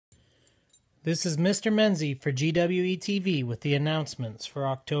This is Mr. Menzie for GWEtv with the announcements for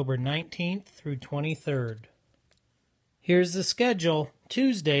October 19th through 23rd. Here's the schedule.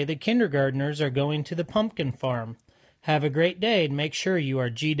 Tuesday, the kindergartners are going to the pumpkin farm. Have a great day and make sure you are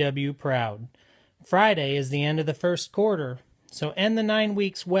GW proud. Friday is the end of the first quarter, so end the 9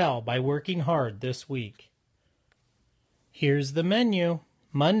 weeks well by working hard this week. Here's the menu.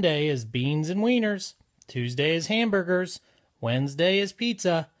 Monday is beans and wieners. Tuesday is hamburgers. Wednesday is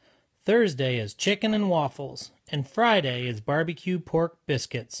pizza. Thursday is chicken and waffles, and Friday is barbecue pork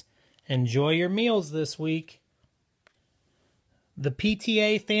biscuits. Enjoy your meals this week. The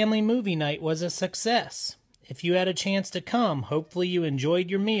PTA family movie night was a success. If you had a chance to come, hopefully you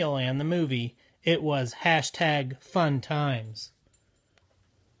enjoyed your meal and the movie. It was #fun times.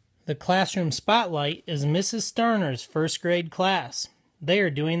 The classroom spotlight is Mrs. Starner's first grade class. They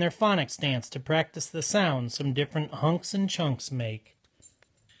are doing their phonics dance to practice the sounds some different hunks and chunks make.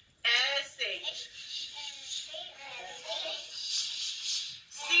 S-H C-H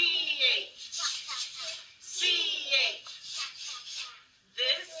C-H.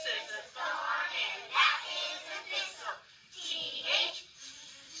 This is a thorn and that is a thistle. T-H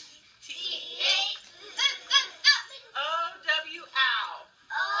T-H O-W owl.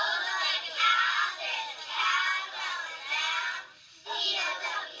 O-W owl, there's a cow going down.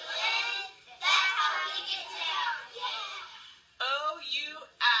 E-O-W-N, that's how we get down. Yeah. O-U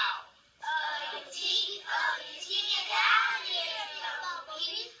owl.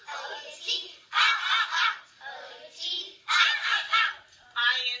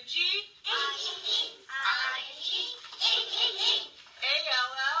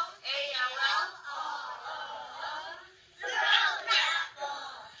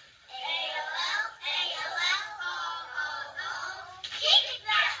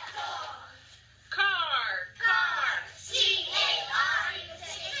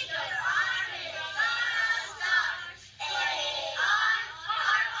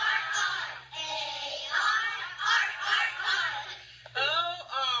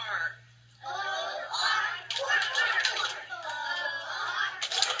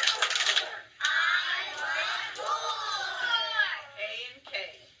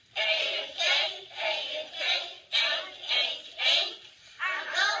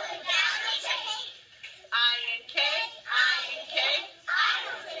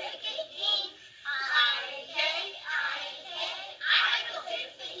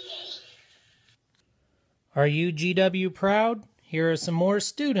 Are you GW proud? Here are some more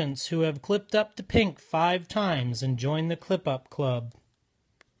students who have clipped up to pink 5 times and joined the Clip Up Club.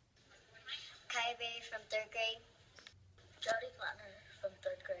 Kai Bay from 3rd grade. Jody Plattner from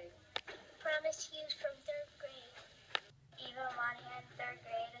 3rd grade. Promise Hughes from 3rd grade. Eva Monahan, 3rd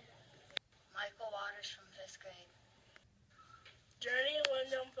grade. Michael Waters from 5th grade. Journey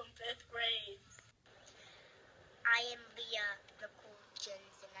Wyndham from 5th grade. I am Leah Nicole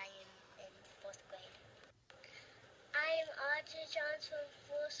Jones and I am in 4th grade. I am Audrey Jones from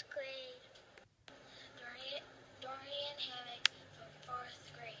 4th grade. Dorian Hammock from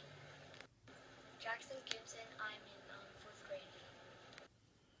 4th grade. Jackson Gibson, I'm in 4th grade.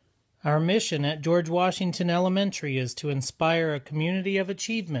 Our mission at George Washington Elementary is to inspire a community of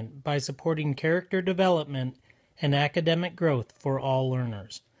achievement by supporting character development and academic growth for all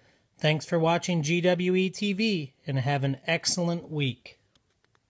learners. Thanks for watching GWEtv and have an excellent week.